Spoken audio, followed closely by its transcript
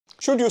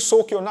Should you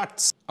soak your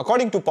nuts?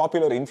 According to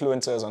popular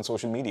influencers on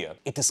social media,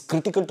 it is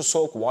critical to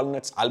soak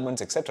walnuts,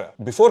 almonds, etc.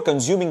 before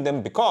consuming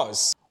them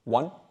because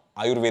 1.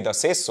 Ayurveda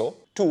says so.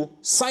 2.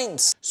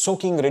 Science.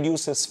 Soaking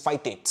reduces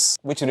phytates,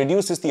 which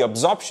reduces the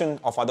absorption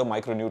of other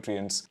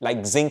micronutrients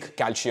like zinc,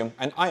 calcium,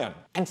 and iron.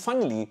 And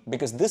finally,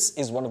 because this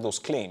is one of those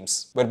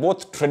claims where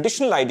both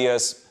traditional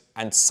ideas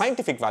and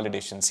scientific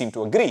validation seem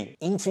to agree,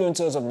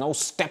 influencers have now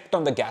stepped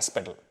on the gas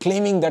pedal,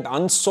 claiming that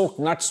unsoaked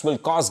nuts will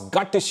cause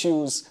gut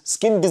issues,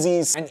 skin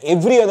disease, and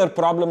every other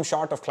problem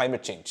short of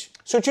climate change.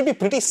 So it should be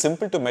pretty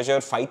simple to measure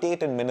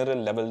phytate and mineral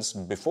levels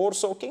before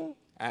soaking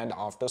and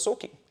after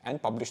soaking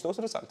and publish those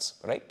results,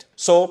 right?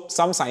 So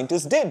some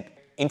scientists did.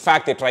 In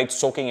fact, they tried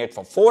soaking it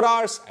for 4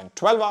 hours and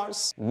 12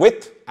 hours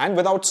with and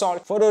without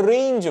salt for a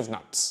range of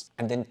nuts,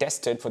 and then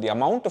tested for the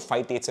amount of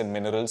phytates and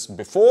minerals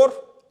before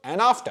and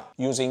after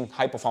using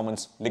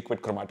high-performance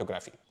liquid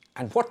chromatography.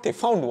 And what they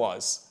found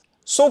was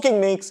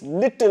soaking makes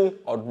little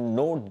or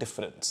no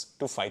difference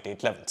to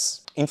phytate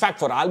levels. In fact,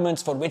 for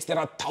almonds, for which there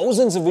are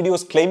thousands of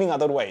videos claiming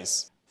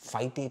otherwise,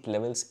 phytate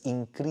levels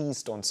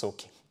increased on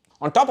soaking.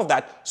 On top of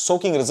that,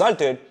 soaking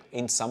resulted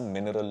in some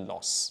mineral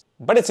loss.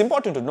 But it's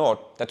important to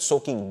note that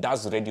soaking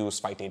does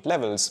reduce phytate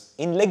levels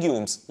in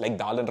legumes like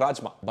dal and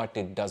rajma, but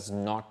it does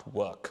not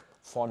work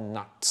for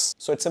nuts.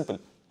 So it's simple.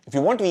 If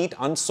you want to eat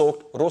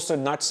unsoaked roasted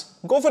nuts,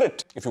 go for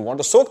it. If you want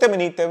to soak them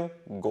and eat them,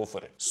 go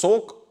for it.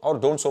 Soak or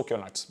don't soak your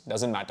nuts,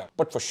 doesn't matter.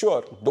 But for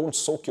sure, don't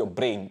soak your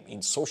brain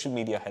in social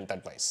media health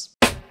advice.